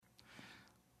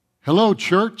Hello,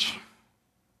 church.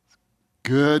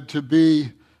 Good to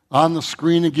be on the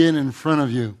screen again in front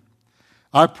of you.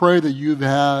 I pray that you've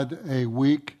had a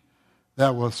week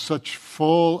that was such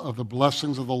full of the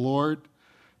blessings of the Lord,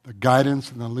 the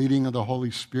guidance and the leading of the Holy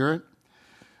Spirit.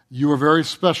 You are very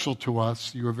special to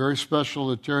us. You are very special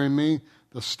to Terry and me,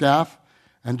 the staff.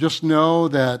 And just know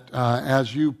that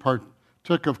as you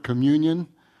partook of communion,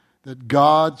 that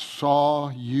God saw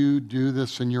you do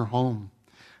this in your home.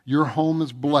 Your home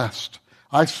is blessed.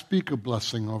 I speak a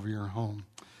blessing over your home.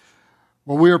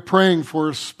 Well, we are praying for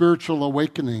a spiritual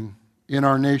awakening in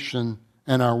our nation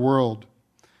and our world.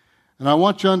 And I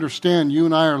want you to understand, you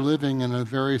and I are living in a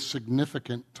very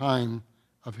significant time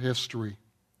of history.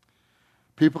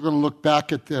 People are going to look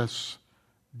back at this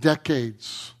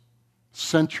decades,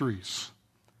 centuries,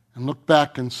 and look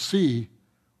back and see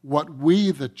what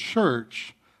we, the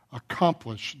church,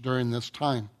 accomplished during this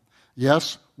time.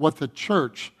 Yes, what the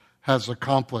church has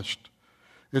accomplished.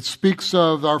 It speaks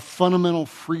of our fundamental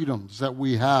freedoms that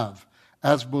we have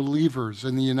as believers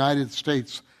in the United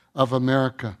States of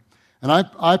America. And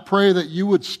I pray that you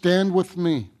would stand with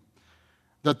me,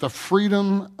 that the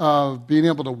freedom of being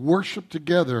able to worship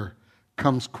together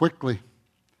comes quickly.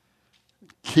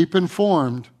 Keep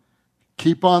informed.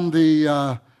 Keep on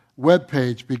the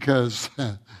webpage because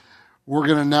we're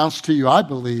going to announce to you, I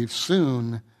believe,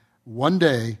 soon, one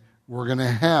day, we're going to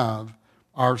have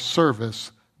our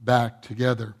service back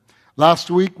together. Last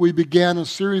week, we began a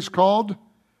series called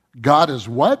God is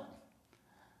What?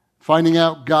 Finding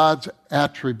out God's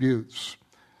attributes.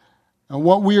 And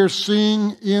what we are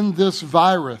seeing in this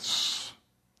virus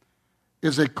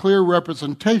is a clear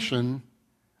representation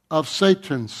of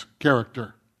Satan's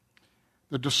character.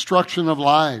 The destruction of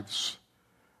lives,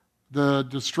 the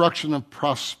destruction of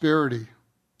prosperity.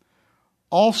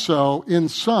 Also, in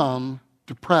some,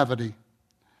 depravity.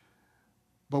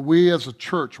 But we as a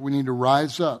church, we need to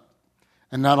rise up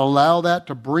and not allow that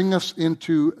to bring us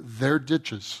into their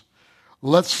ditches.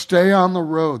 Let's stay on the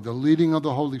road, the leading of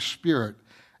the Holy Spirit,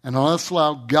 and let's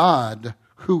allow God,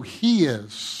 who He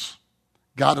is,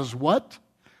 God is what?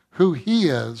 Who He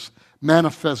is,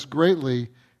 manifest greatly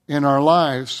in our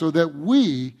lives so that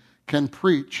we can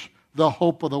preach the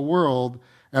hope of the world,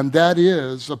 and that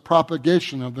is the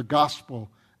propagation of the gospel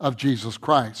of Jesus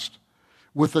Christ.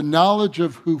 With the knowledge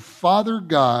of who Father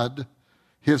God,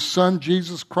 His Son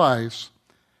Jesus Christ,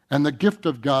 and the gift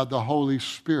of God, the Holy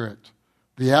Spirit,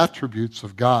 the attributes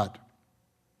of God.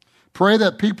 Pray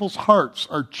that people's hearts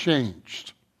are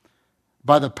changed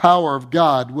by the power of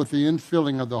God with the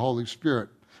infilling of the Holy Spirit.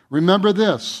 Remember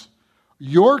this,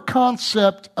 your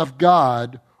concept of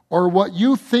God, or what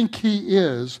you think He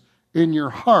is in your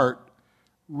heart,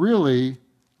 really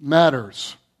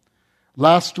matters.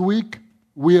 Last week,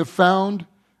 we have found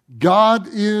God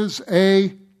is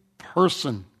a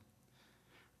person.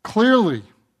 Clearly,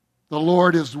 the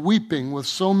Lord is weeping with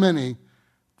so many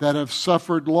that have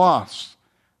suffered loss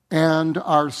and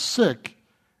are sick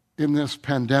in this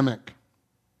pandemic.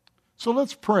 So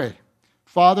let's pray.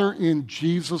 Father, in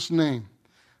Jesus' name,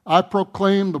 I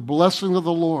proclaim the blessing of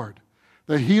the Lord,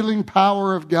 the healing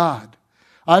power of God.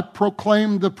 I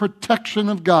proclaim the protection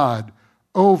of God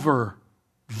over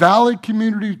Valley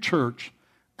Community Church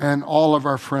and all of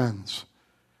our friends.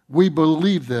 We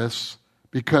believe this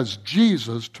because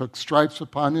Jesus took stripes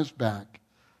upon His back.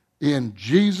 In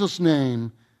Jesus'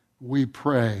 name we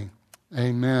pray.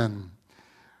 Amen.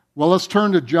 Well, let's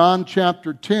turn to John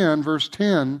chapter 10, verse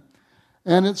 10.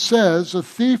 And it says, "A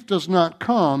thief does not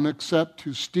come except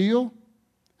to steal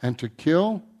and to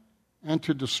kill and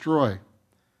to destroy.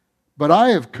 But I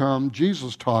have come,"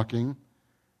 Jesus talking,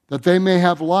 "that they may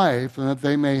have life and that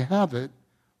they may have it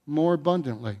more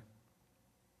abundantly."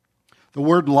 The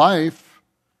word life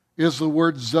is the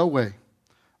word Zoe,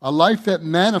 a life that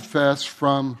manifests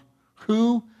from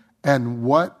who and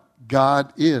what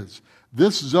God is.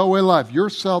 This Zoe life, your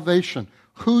salvation,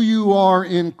 who you are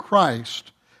in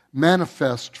Christ,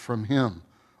 manifests from Him.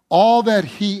 All that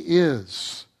He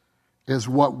is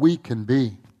what we can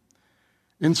be.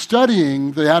 In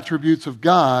studying the attributes of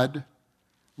God,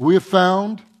 we have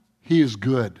found He is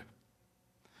good.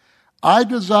 I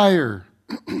desire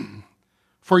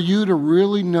for you to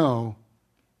really know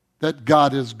that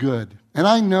God is good. And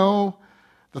I know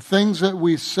the things that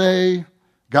we say,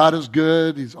 God is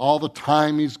good, He's all the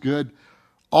time, He's good,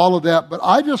 all of that. But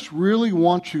I just really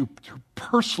want you to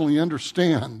personally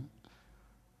understand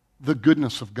the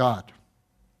goodness of God.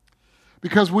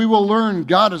 Because we will learn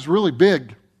God is really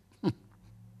big.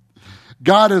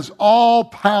 God is all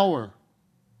power.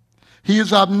 He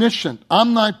is omniscient,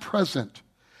 omnipresent.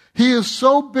 He is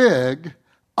so big,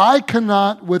 I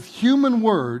cannot, with human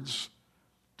words,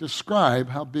 describe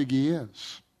how big He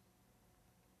is.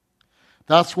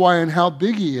 That's why in how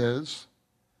big He is,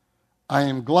 I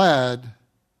am glad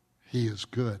He is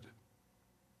good.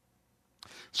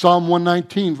 Psalm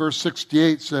 119, verse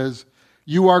 68 says,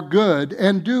 "You are good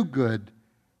and do good.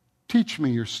 Teach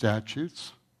me your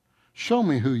statutes. Show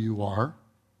me who you are."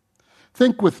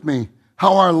 Think with me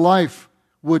how our life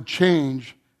would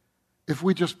change if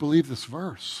we just believe this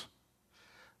verse.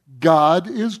 God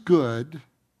is good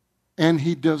and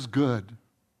He does good.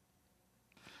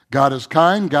 God is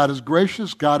kind, God is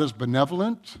gracious, God is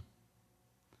benevolent.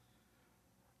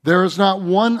 There is not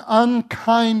one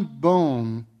unkind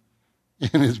bone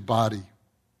in His body.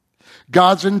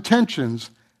 God's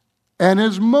intentions and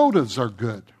His motives are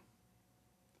good.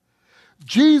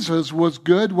 Jesus was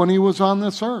good when He was on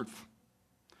this earth.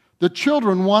 The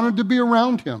children wanted to be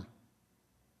around Him.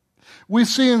 We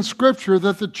see in Scripture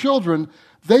that the children,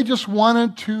 they just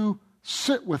wanted to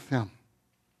sit with Him.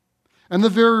 And the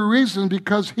very reason,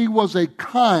 because He was a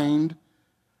kind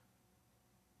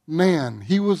man.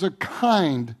 He was a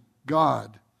kind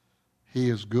God. He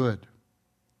is good.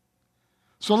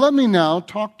 So let me now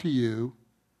talk to you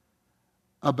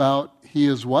about He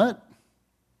is what?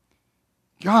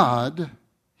 God,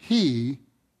 He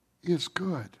is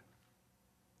good.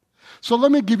 So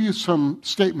let me give you some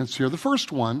statements here. The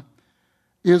first one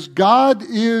is God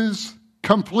is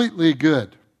completely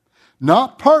good.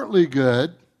 Not partly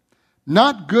good,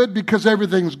 not good because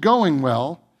everything's going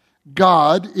well.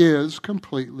 God is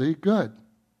completely good.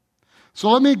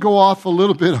 So let me go off a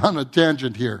little bit on a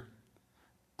tangent here.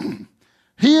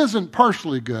 He isn't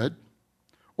partially good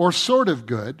or sort of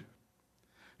good.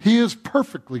 He is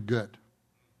perfectly good.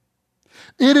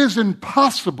 It is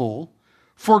impossible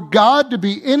for God to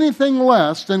be anything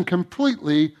less than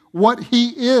completely what He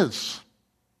is.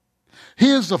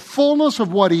 He is the fullness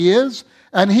of what He is,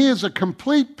 and He is a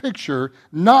complete picture,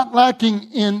 not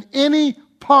lacking in any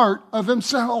part of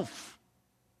Himself.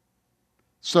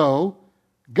 So,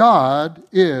 God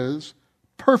is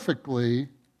perfectly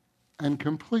and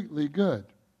completely good.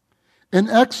 In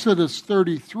Exodus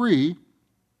 33,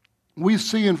 we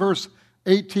see in verse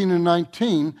 18 and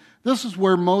 19, this is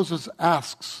where Moses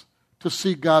asks to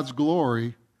see God's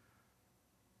glory.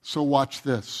 So watch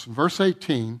this. Verse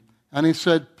 18, and he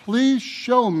said, "Please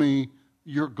show me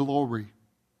your glory."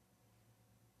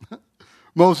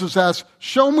 Moses asked,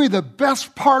 "Show me the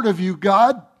best part of you,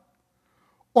 God,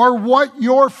 or what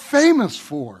you're famous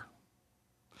for."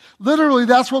 Literally,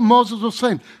 that's what Moses was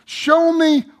saying. Show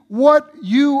me what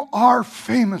you are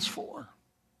famous for.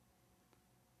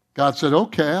 God said,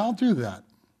 "Okay, I'll do that."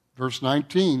 Verse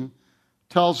 19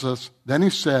 tells us, then He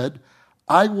said,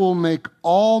 "I will make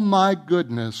all my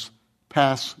goodness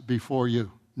pass before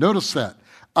you." Notice that.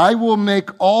 I will make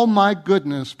all my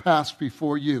goodness pass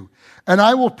before you, and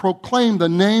I will proclaim the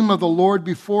name of the Lord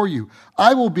before you.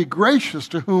 I will be gracious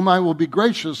to whom I will be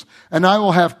gracious, and I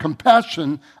will have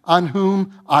compassion on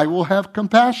whom I will have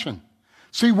compassion.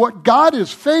 See, what God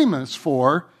is famous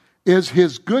for is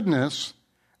His goodness,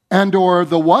 and or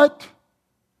the what?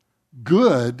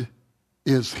 Good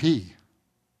is He.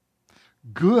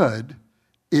 Good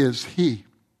is He.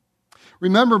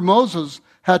 Remember, Moses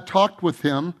had talked with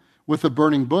Him with a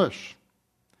burning bush.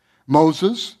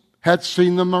 Moses had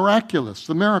seen the miraculous,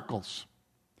 the miracles.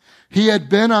 He had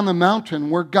been on the mountain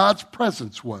where God's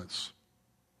presence was.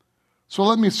 So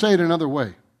let me say it another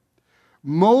way.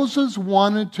 Moses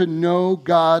wanted to know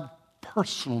God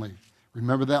personally.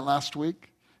 Remember that last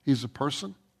week? He's a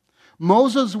person.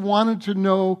 Moses wanted to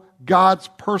know God's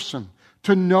person,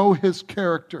 to know His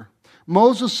character.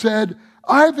 Moses said,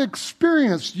 "I've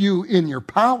experienced you in your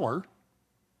power,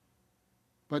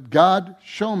 but God,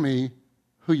 show me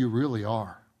who you really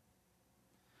are.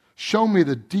 Show me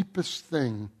the deepest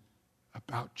thing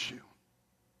about you."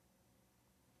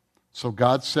 So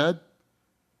God said,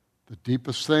 the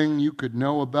deepest thing you could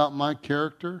know about my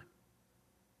character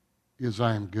is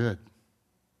I am good.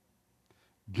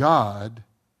 God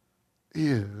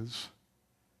is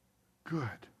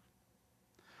good.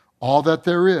 All that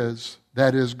there is,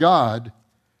 that is God,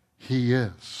 He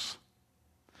is.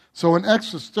 So in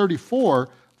Exodus 34,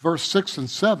 verse 6 and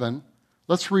 7,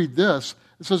 let's read this.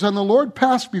 It says, "And the Lord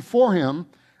passed before him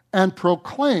and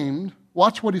proclaimed,"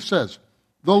 watch what He says,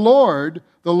 the Lord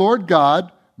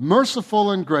God,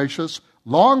 merciful and gracious,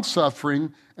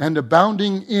 long-suffering, and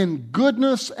abounding in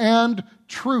goodness and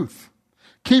truth,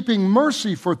 keeping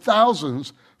mercy for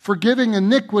thousands, forgiving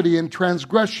iniquity and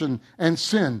transgression and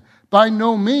sin, by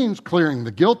no means clearing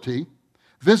the guilty,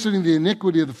 visiting the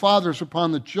iniquity of the fathers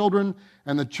upon the children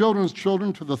and the children's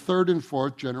children to the third and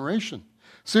fourth generation.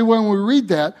 See, when we read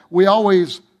that, we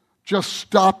always just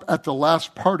stop at the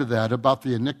last part of that about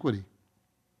the iniquity.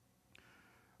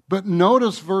 But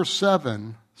notice verse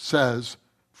 7 says,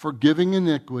 forgiving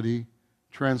iniquity,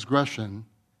 transgression,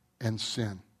 and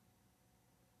sin.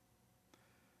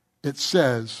 It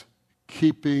says,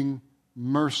 keeping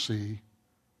mercy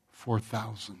for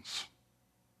thousands.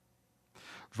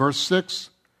 Verse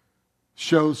 6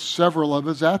 shows several of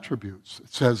his attributes.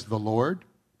 It says, the Lord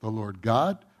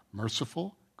God,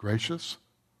 merciful, gracious,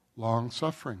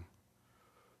 long-suffering.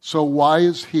 So why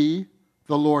is he,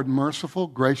 the Lord, merciful,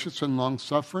 gracious, and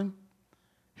long-suffering?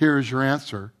 Here is your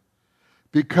answer.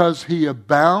 Because he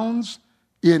abounds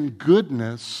in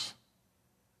goodness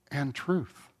and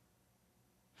truth.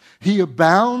 He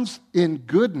abounds in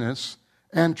goodness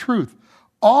and truth.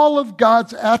 All of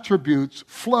God's attributes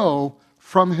flow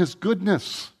from his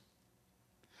goodness.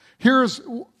 Here is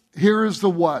the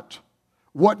what.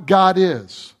 What God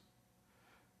is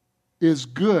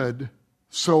good,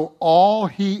 so all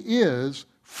he is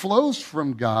flows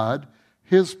from God,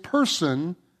 his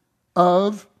person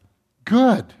of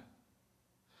good.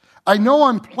 I know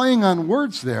I'm playing on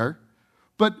words there,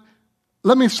 but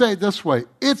let me say it this way.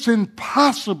 It's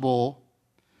impossible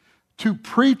to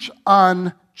preach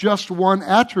on just one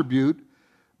attribute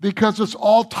because it's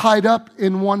all tied up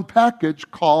in one package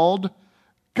called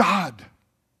God.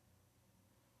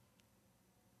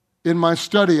 In my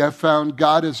study, I found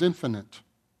God is infinite.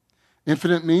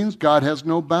 Infinite means God has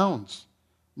no bounds,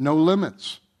 no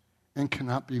limits, and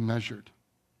cannot be measured.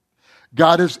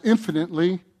 God is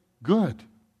infinitely good.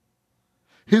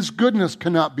 His goodness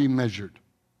cannot be measured.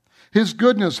 His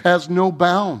goodness has no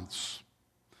bounds.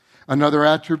 Another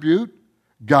attribute,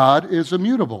 God is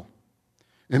immutable.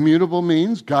 Immutable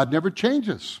means God never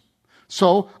changes.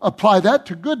 So apply that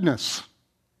to goodness.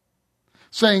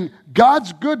 Saying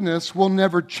God's goodness will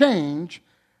never change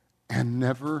and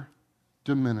never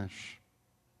diminish.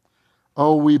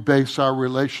 Oh, we base our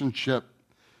relationship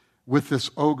with this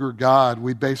ogre God.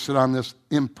 We base it on this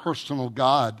impersonal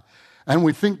God. And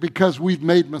we think because we've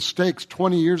made mistakes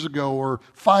 20 years ago or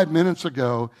 5 minutes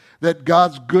ago that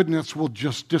God's goodness will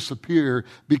just disappear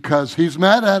because he's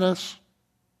mad at us.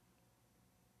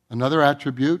 Another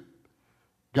attribute,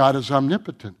 God is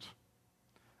omnipotent.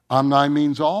 Omni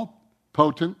means all.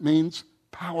 Potent means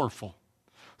powerful.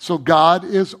 So God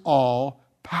is all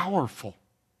powerful.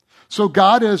 So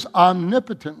God is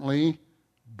omnipotently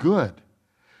good.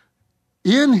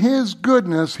 In his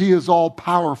goodness, he is all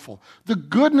powerful. The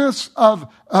goodness of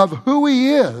who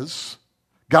he is,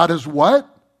 God is what?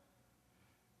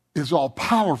 Is all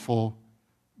powerful,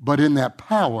 but in that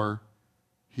power,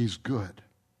 he's good.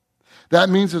 That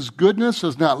means his goodness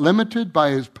is not limited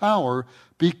by his power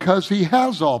because he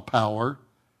has all power,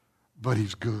 but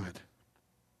he's good.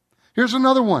 Here's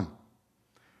another one.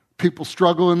 People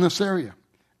struggle in this area.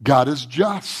 God is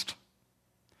just.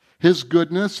 His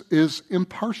goodness is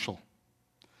impartial.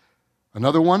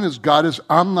 Another one is God is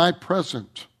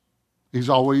omnipresent. He's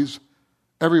always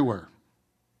everywhere.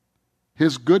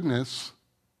 His goodness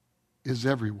is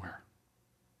everywhere.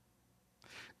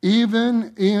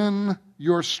 Even in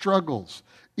your struggles,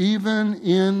 even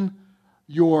in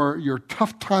your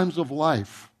tough times of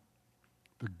life,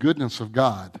 the goodness of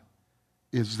God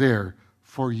is there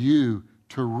for you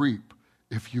to reap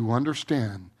if you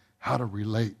understand how to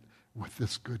relate with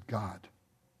this good God.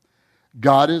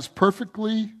 God is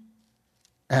perfectly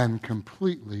and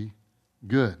completely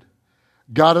good.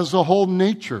 God is the whole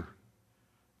nature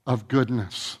of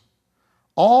goodness.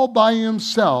 All by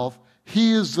himself,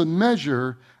 he is the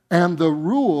measure and the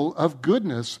rule of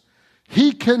goodness.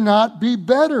 He cannot be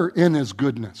better in his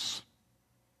goodness.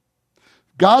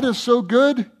 God is so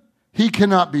good, he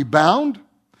cannot be bound.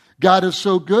 God is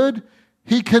so good,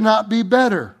 he cannot be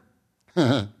better.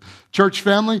 Church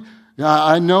family,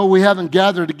 I know we haven't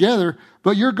gathered together,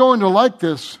 but you're going to like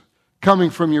this coming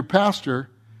from your pastor.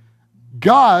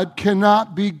 God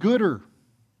cannot be gooder.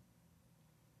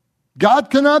 God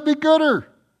cannot be gooder.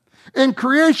 In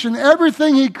creation,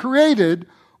 everything he created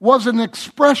was an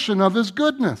expression of his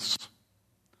goodness.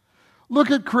 Look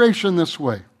at creation this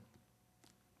way.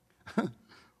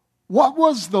 What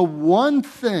was the one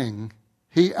thing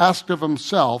he asked of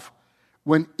himself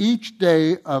when each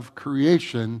day of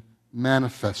creation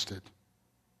manifested?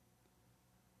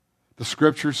 The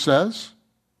scripture says,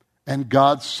 and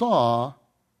God saw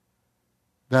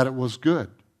that it was good.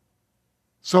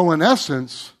 So in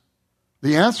essence,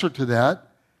 the answer to that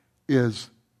is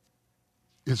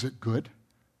it good?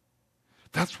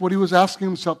 That's what he was asking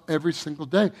himself every single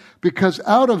day. Because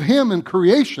out of him in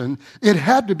creation, it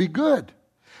had to be good.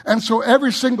 And so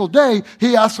every single day,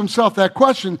 he asked himself that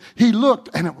question. He looked,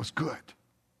 and it was good.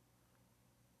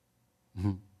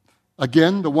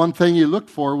 Again, the one thing he looked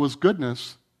for was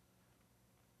goodness.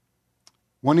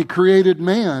 When he created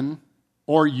man,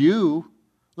 or you,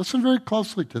 listen very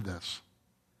closely to this.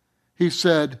 He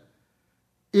said,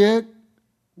 it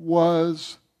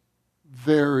was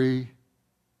very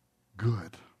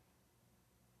good.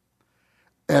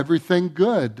 Everything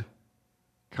good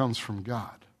comes from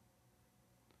God.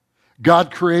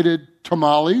 God created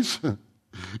tamales.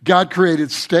 God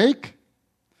created steak.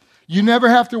 You never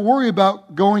have to worry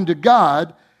about going to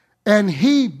God and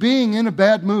He being in a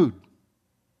bad mood,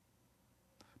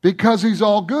 because He's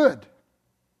all good.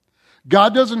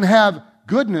 God doesn't have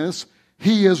goodness.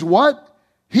 He is what?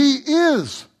 He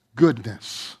is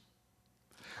goodness.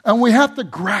 And we have to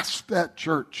grasp that,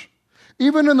 church.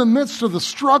 Even in the midst of the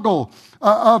struggle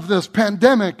of this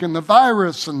pandemic and the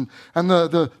virus and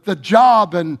the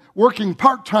job and working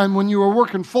part-time when you were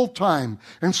working full-time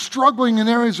and struggling in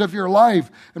areas of your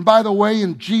life. And by the way,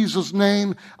 in Jesus'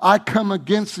 name, I come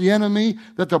against the enemy,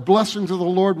 that the blessings of the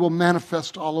Lord will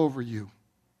manifest all over you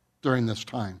during this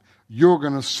time. You're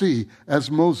going to see,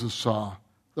 as Moses saw,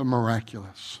 the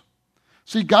miraculous.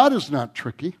 See, God is not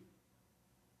tricky.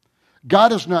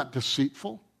 God is not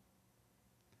deceitful.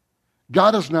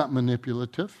 God is not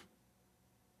manipulative.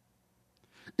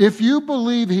 If you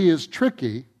believe He is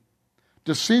tricky,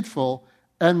 deceitful,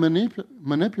 and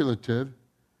manipulative,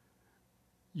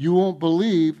 you won't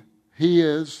believe He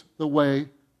is the way,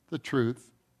 the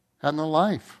truth, and the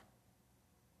life.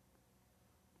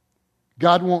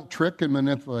 God won't trick and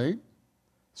manipulate,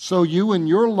 so you in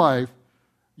your life,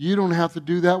 you don't have to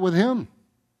do that with Him.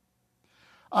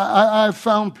 I've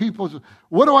found people,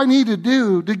 what do I need to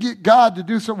do to get God to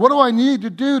do something? What do I need to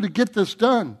do to get this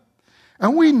done?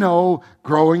 And we know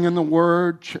growing in the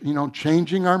Word,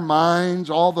 changing our minds,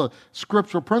 all the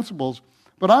scriptural principles.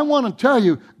 But I want to tell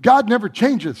you, God never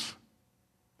changes.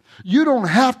 You don't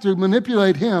have to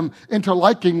manipulate Him into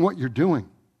liking what you're doing.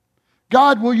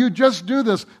 God, will you just do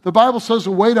this? The Bible says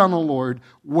to wait on the Lord,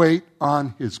 wait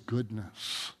on His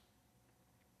goodness.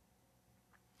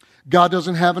 God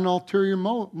doesn't have an ulterior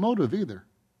motive either.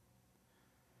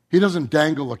 He doesn't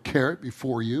dangle a carrot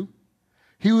before you.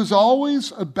 He was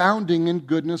always abounding in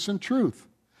goodness and truth.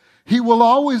 He will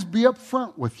always be up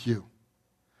front with you.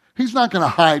 He's not going to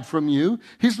hide from you.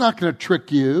 He's not going to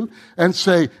trick you and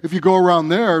say, if you go around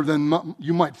there, then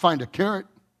you might find a carrot.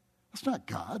 That's not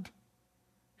God.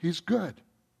 He's good.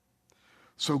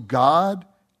 So God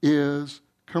is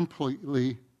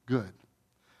completely good.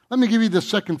 Let me give you the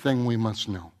second thing we must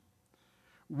know.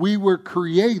 We were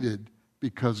created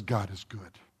because God is good.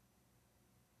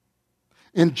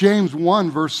 In James 1,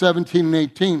 verse 17 and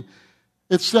 18,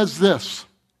 it says this: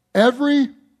 every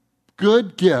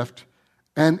good gift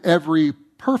and every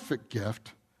perfect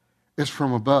gift is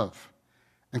from above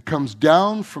and comes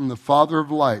down from the Father of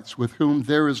lights, with whom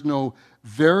there is no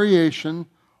variation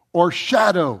or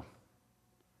shadow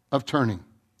of turning.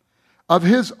 Of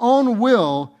His own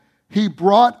will, He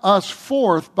brought us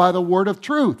forth by the word of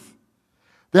truth,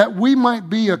 that we might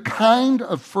be a kind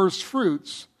of first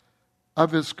fruits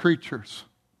of His creatures.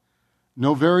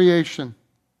 No variation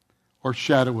or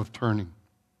shadow of turning.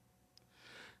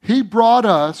 He brought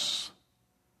us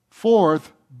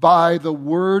forth by the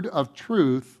word of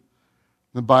truth.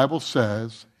 The Bible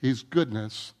says He's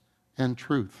goodness and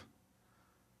truth.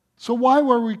 So why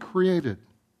were we created?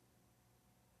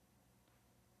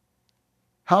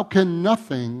 How can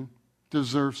nothing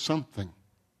deserve something?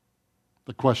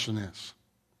 The question is.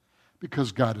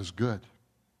 Because God is good.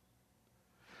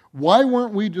 Why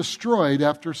weren't we destroyed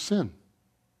after sin?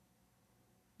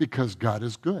 Because God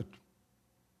is good.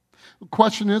 The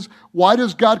question is, why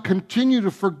does God continue to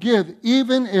forgive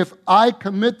even if I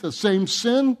commit the same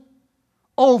sin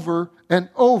over and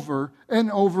over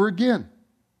and over again?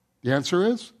 The answer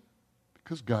is,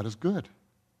 because God is good.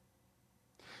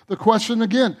 The question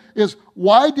again is,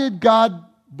 why did God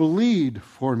bleed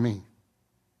for me?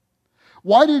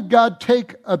 Why did God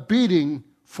take a beating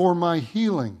for my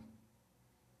healing?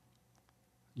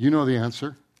 You know the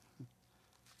answer.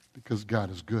 Because God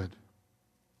is good.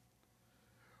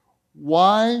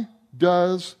 Why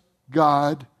does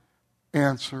God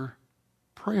answer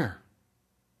prayer?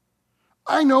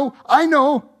 I know.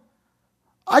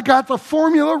 I got the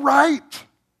formula right.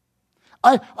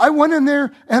 I went in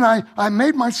there and I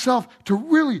made myself to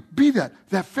really be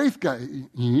that faith guy.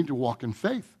 You need to walk in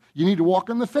faith. You need to walk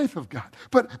in the faith of God.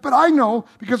 But I know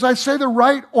because I say the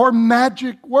right or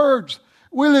magic words.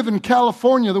 We live in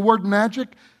California. The word magic,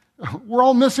 we're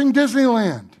all missing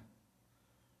Disneyland.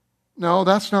 No,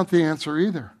 that's not the answer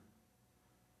either.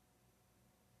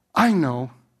 I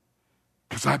know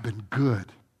because I've been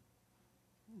good.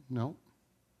 No.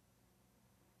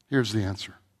 Here's the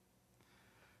answer.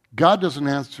 God doesn't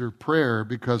answer prayer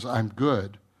because I'm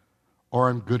good or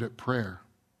I'm good at prayer.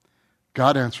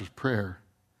 God answers prayer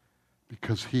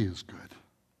because He is good.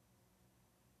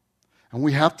 And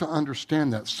we have to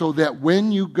understand that so that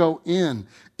when you go in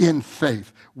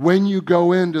faith, when you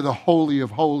go into the Holy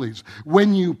of Holies,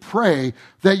 when you pray,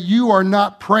 that you are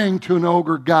not praying to an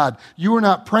ogre God. You are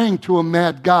not praying to a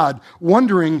mad God,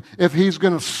 wondering if He's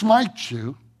going to smite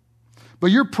you, but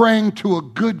you're praying to a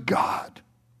good God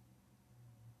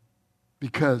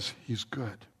because He's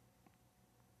good.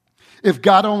 If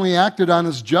God only acted on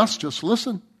His justice,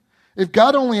 listen, if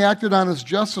God only acted on His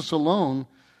justice alone,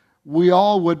 we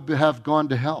all would have gone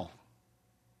to hell.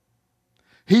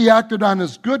 He acted on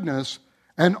His goodness,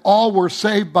 and all were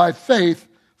saved by faith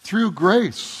through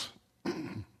grace,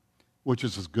 which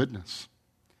is His goodness.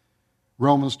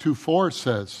 Romans 2:4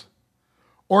 says,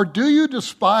 "Or do you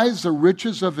despise the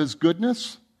riches of His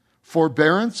goodness,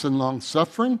 forbearance, and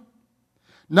long-suffering,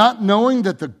 not knowing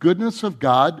that the goodness of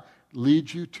God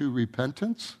leads you to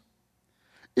repentance?"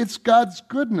 It's God's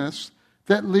goodness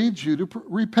that leads you to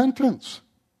repentance.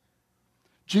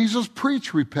 Jesus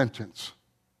preached repentance.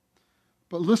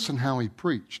 But listen how He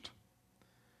preached.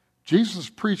 Jesus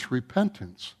preached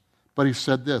repentance, but He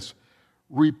said this,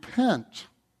 "Repent,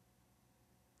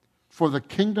 for the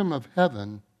kingdom of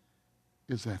heaven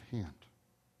is at hand."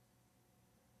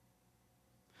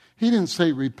 He didn't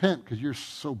say repent because you're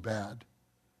so bad,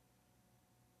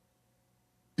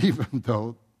 even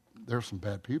though there's some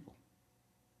bad people.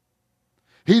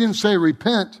 He didn't say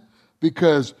repent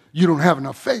because you don't have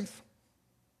enough faith.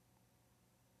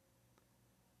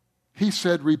 He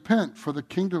said, repent, for the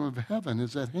kingdom of heaven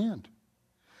is at hand.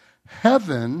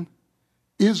 Heaven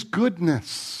is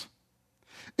goodness.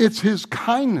 It's His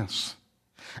kindness.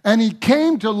 And He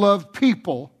came to love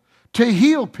people, to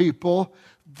heal people.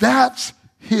 That's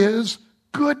His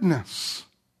goodness.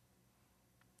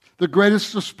 The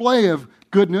greatest display of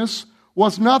goodness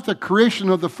was not the creation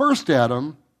of the first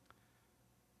Adam,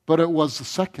 but it was the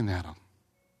second Adam.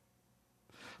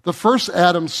 The first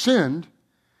Adam sinned.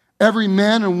 Every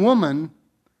man and woman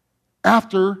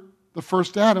after the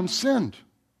first Adam sinned.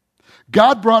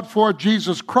 God brought forth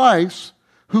Jesus Christ,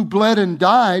 who bled and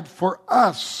died for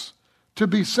us to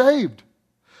be saved.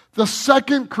 The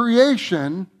second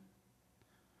creation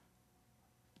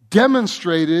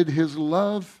demonstrated His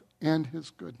love and His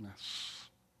goodness.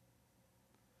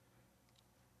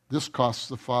 This cost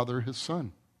the Father His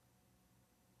Son.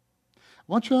 I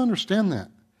want you to understand that.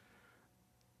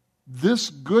 This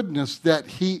goodness that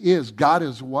He is, God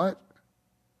is what?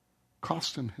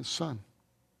 Cost Him His Son.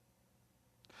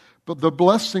 But the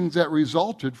blessings that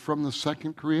resulted from the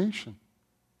second creation.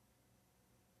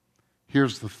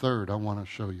 Here's the third I want to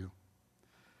show you.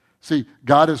 See,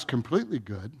 God is completely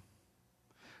good.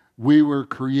 We were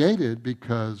created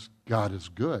because God is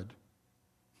good.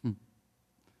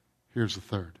 Here's the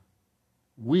third.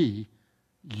 We,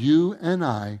 you and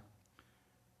I,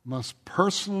 must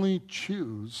personally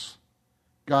choose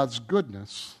God's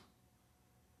goodness.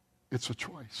 It's a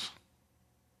choice.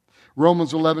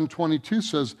 Romans 11:22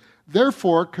 says,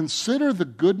 "Therefore consider the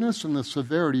goodness and the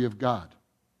severity of God.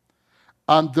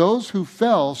 On those who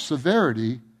fell,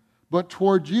 severity, but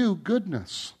toward you,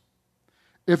 goodness.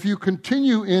 If you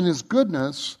continue in His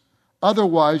goodness,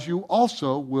 otherwise you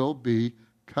also will be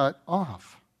cut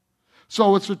off."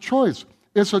 So it's a choice.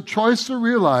 It's a choice to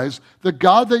realize the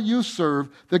God that you serve,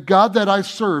 the God that I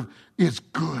serve, is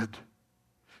good.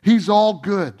 He's all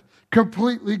good,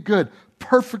 completely good,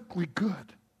 perfectly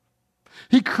good.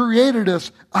 He created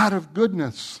us out of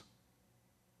goodness.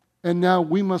 And now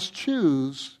we must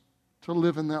choose to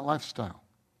live in that lifestyle.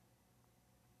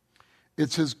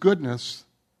 It's His goodness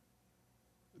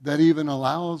that even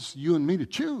allows you and me to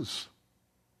choose.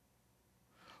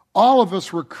 All of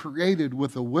us were created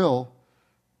with a will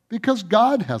because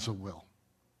God has a will.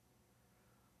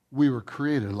 We were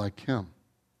created like Him.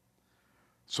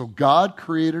 So God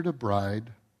created a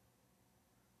bride,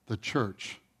 the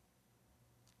church.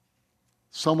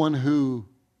 Someone who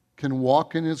can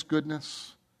walk in His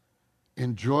goodness,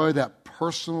 enjoy that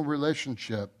personal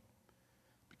relationship,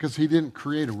 because He didn't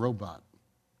create a robot.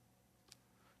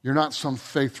 You're not some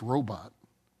faith robot.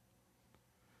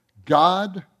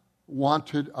 God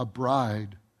wanted a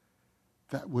bride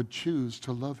that would choose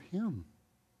to love Him.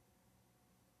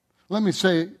 Let me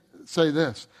say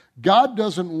this. God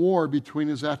doesn't war between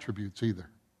His attributes either.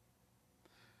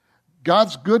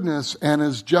 God's goodness and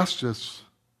His justice,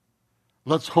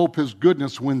 let's hope His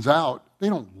goodness wins out. They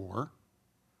don't war.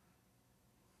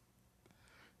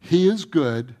 He is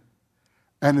good,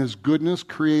 and His goodness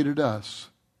created us,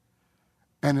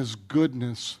 and His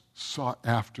goodness sought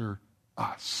after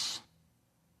us.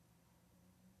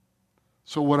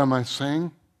 So what am I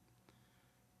saying?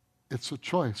 It's a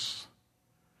choice.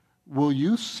 Will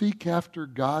you seek after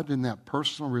God in that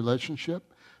personal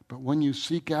relationship? But when you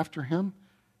seek after Him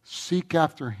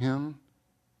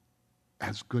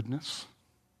as goodness.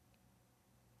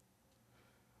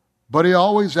 But He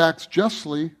always acts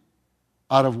justly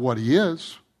out of what He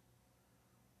is.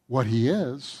 What He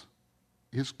is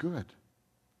good.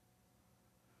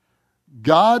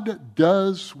 God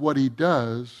does what He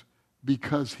does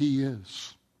because He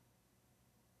is.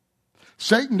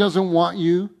 Satan doesn't want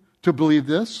you to believe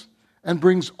this and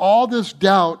brings all this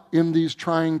doubt in these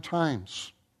trying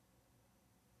times.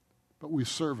 But we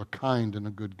serve a kind and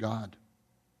a good God.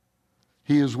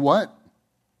 He is what?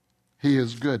 He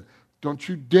is good. Don't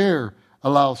you dare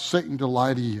allow Satan to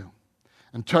lie to you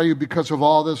and tell you because of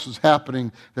all this is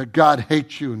happening that God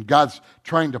hates you and God's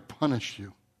trying to punish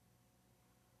you.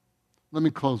 Let me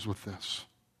close with this.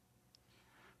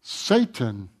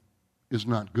 Satan is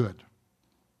not good.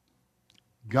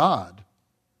 God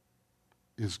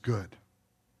is good.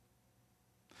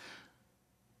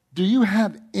 Do you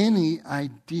have any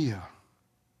idea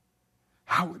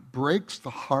how it breaks the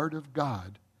heart of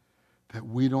God that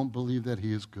we don't believe that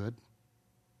He is good?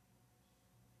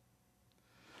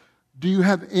 Do you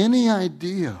have any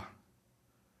idea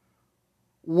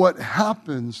what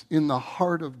happens in the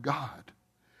heart of God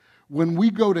when we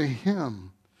go to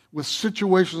Him with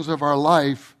situations of our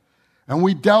life and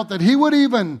we doubt that He would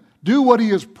even do what He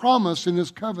has promised in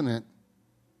His covenant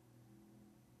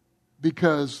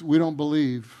because we don't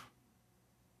believe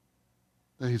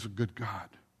that He's a good God?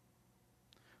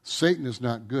 Satan is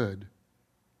not good.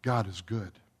 God is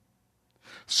good.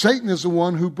 Satan is the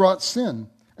one who brought sin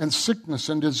and sickness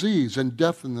and disease and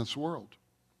death in this world.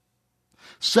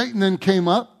 Satan then came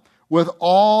up with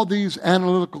all these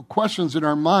analytical questions in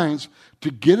our minds to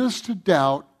get us to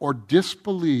doubt or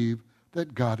disbelieve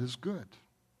that God is good.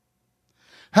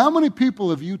 How many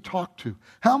people have you talked to?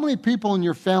 How many people in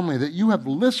your family that you have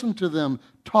listened to them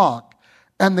talk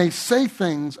and they say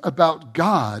things about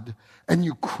God and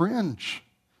you cringe?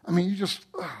 I mean, you just,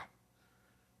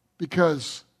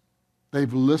 because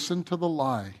they've listened to the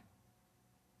lie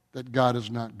that God is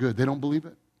not good. They don't believe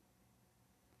it.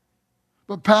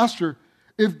 But Pastor,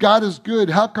 if God is good,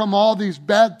 how come all these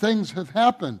bad things have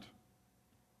happened?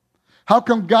 How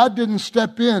come God didn't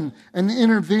step in and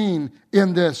intervene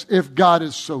in this if God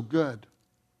is so good?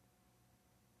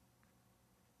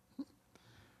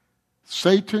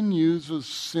 Satan uses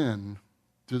sin,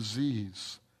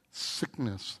 disease,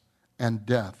 sickness, and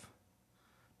death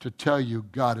to tell you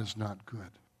God is not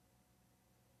good.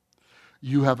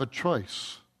 You have a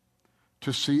choice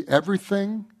to see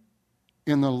everything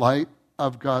in the light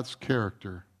of God's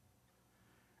character.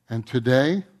 And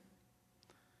today,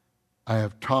 I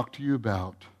have talked to you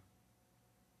about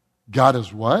God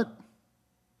is what?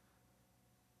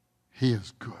 He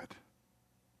is good.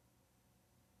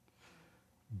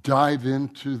 Dive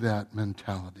into that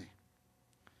mentality.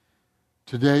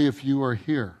 Today, if you are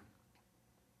here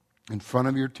in front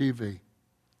of your TV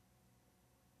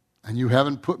and you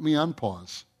haven't put me on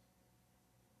pause,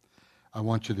 I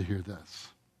want you to hear this.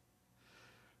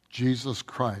 Jesus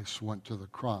Christ went to the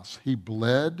cross. He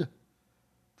bled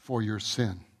for your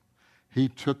sin. He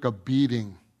took a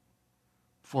beating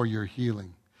for your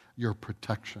healing, your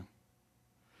protection.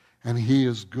 And He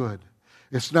is good.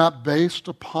 It's not based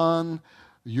upon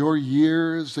your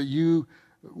years that you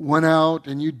went out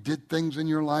and you did things in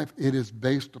your life. It is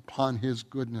based upon His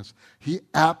goodness. He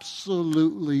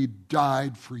absolutely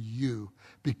died for you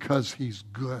because He's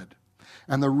good.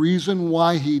 And the reason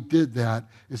why He did that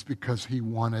is because He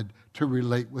wanted to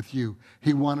relate with you.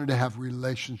 He wanted to have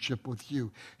relationship with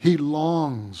you. He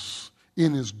longs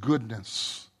in His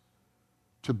goodness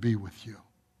to be with you.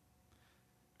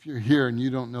 If you're here and you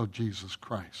don't know Jesus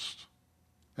Christ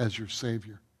as your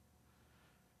Savior,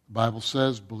 the Bible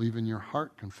says, believe in your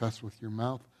heart, confess with your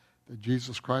mouth that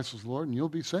Jesus Christ is Lord, and you'll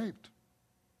be saved.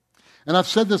 And I've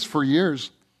said this for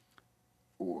years.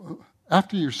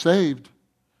 After you're saved,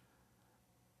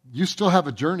 you still have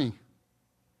a journey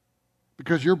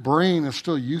because your brain is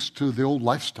still used to the old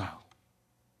lifestyle.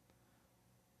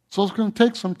 So it's going to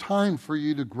take some time for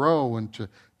you to grow and to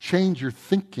change your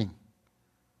thinking.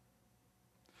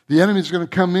 The enemy is going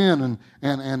to come in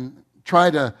and try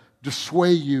to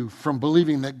dissuade you from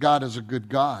believing that God is a good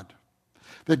God,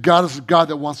 that God is a God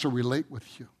that wants to relate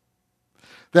with you,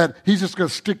 that He's just going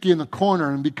to stick you in the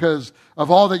corner, and because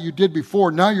of all that you did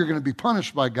before, now you're going to be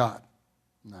punished by God.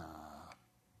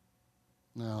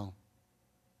 No.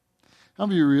 How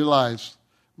many of you realize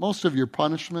most of your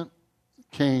punishment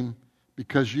came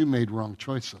because you made wrong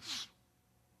choices?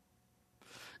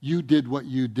 You did what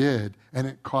you did, and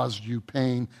it caused you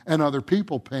pain and other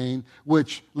people pain,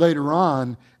 which later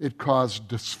on it caused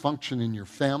dysfunction in your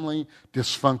family,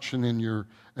 dysfunction in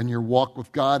your walk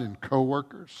with God and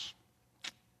coworkers.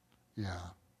 Yeah,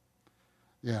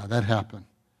 that happened.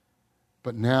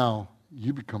 But now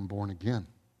you become born again.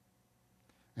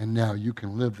 And now you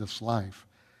can live this life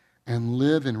and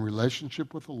live in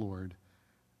relationship with the Lord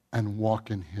and walk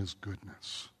in His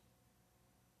goodness.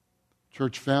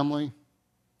 Church family,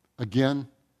 again,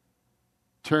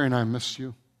 Terry and I miss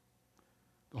you.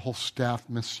 The whole staff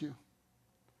miss you.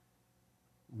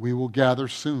 We will gather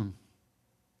soon.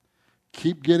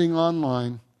 Keep getting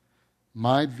online,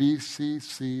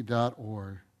 myvcc.org,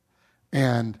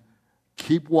 and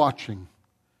keep watching,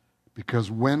 because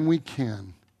when we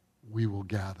can, we will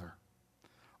gather.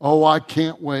 Oh, I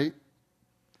can't wait.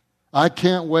 I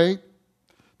can't wait.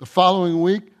 The following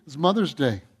week is Mother's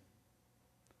Day.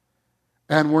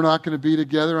 And we're not going to be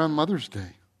together on Mother's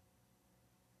Day.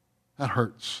 That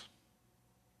hurts.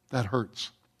 That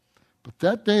hurts. But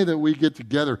that day that we get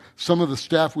together, some of the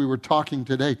staff, we were talking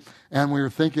today, and we were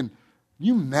thinking, can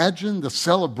you imagine the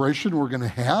celebration we're going to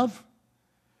have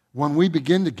when we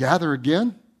begin to gather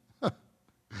again?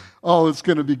 Oh, it's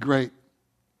going to be great.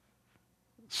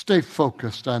 Stay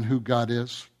focused on who God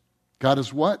is. God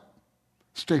is what?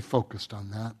 Stay focused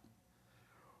on that.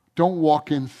 Don't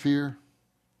walk in fear.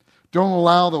 Don't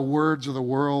allow the words of the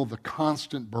world, the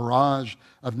constant barrage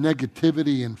of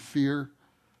negativity and fear,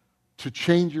 to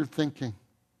change your thinking.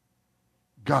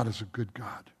 God is a good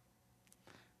God,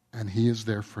 and He is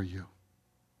there for you.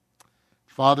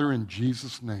 Father, in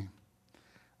Jesus' name,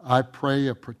 I pray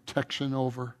a protection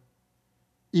over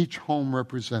each home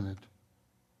represented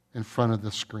in front of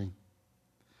the screen.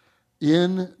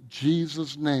 In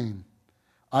Jesus' name,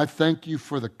 I thank you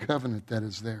for the covenant that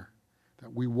is there,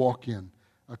 that we walk in,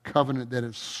 a covenant that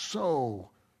is so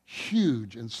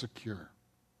huge and secure.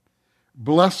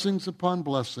 Blessings upon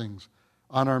blessings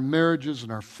on our marriages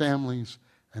and our families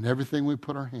and everything we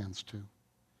put our hands to.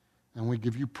 And we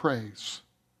give you praise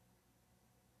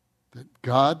that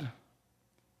God,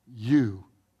 you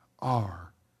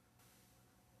are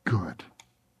good.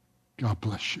 God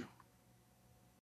bless you.